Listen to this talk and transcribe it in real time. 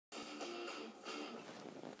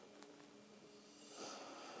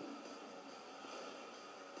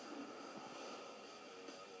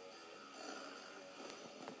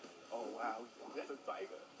the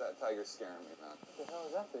tiger. That tiger's scaring me, man. What the hell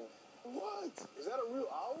is that thing? What? Is that a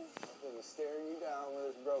real owl? That thing is staring you down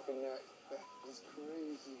with its broken neck. That is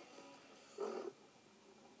crazy.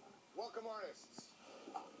 Welcome, artists.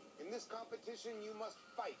 In this competition, you must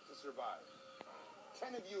fight to survive.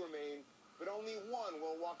 10 of you remain, but only one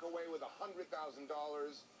will walk away with $100,000,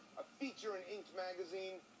 a feature in Inked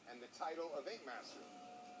magazine, and the title of Ink Master.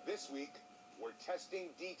 This week, we're testing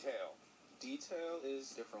detail. Detail is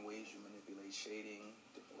different ways you manipulate shading,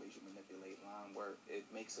 different ways you manipulate line work. It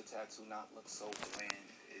makes a tattoo not look so bland.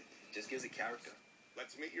 It just gives it character.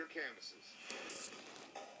 Let's meet your canvases.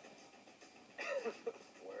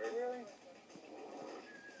 Word, really?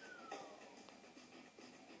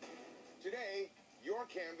 Today, your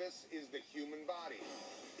canvas is the human body.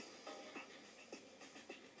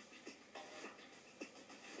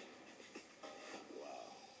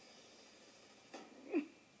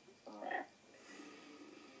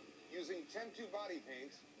 Using 10-2 body paint,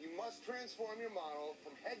 you must transform your model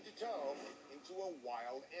from head to toe into a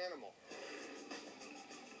wild animal.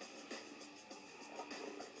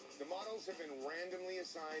 The models have been randomly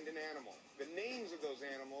assigned an animal. The names of those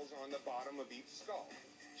animals are on the bottom of each skull.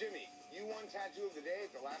 Jimmy, you won Tattoo of the Day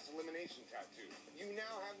at the last elimination tattoo. You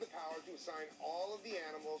now have the power to assign all of the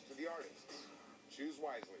animals to the artists. Choose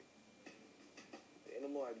wisely. The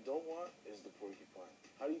animal I don't want is the porcupine.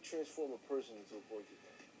 How do you transform a person into a porcupine?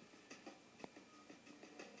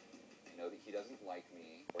 I know that he doesn't like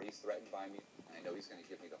me, or he's threatened by me, and I know he's going to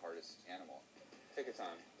give me the hardest animal. Take your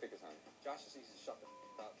time. Take your time. Josh just needs to shut the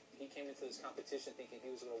up. He came into this competition thinking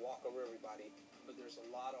he was going to walk over everybody, but there's a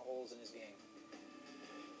lot of holes in his game.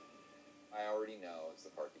 I already know it's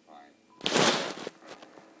the porcupine.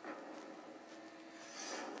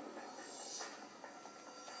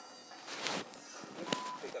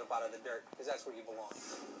 Pick it up out of the dirt, because that's where you belong.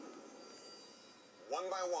 One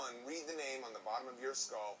by one, read the name on the bottom of your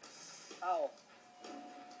skull. Owl.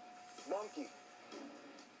 Monkey.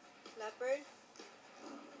 Leopard.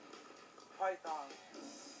 Python.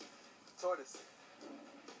 Tortoise.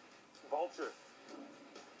 Vulture.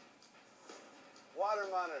 Water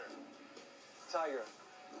monitor. Tiger.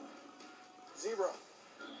 Zebra.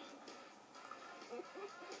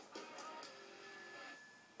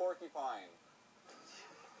 Porcupine.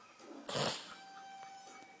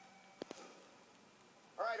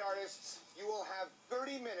 All right, artists, you will have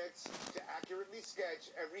 30 minutes to accurately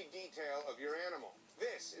sketch every detail of your animal.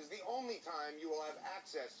 This is the only time you will have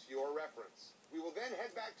access to your reference. We will then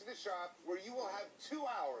head back to the shop where you will have 2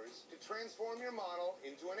 hours to transform your model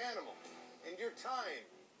into an animal. And your time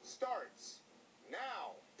starts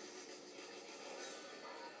now.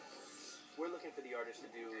 We're looking for the artist to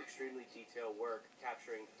do extremely detailed work,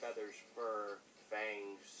 capturing feathers, fur,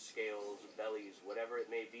 fangs, scales, bellies, whatever it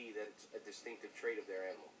may be that's a distinctive trait of their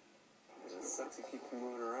animal. It sucks to keep you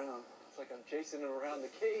moving around. It's like I'm chasing him around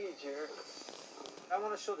the cage here. I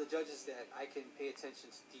want to show the judges that I can pay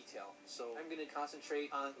attention to detail, so I'm going to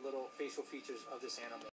concentrate on little facial features of this animal.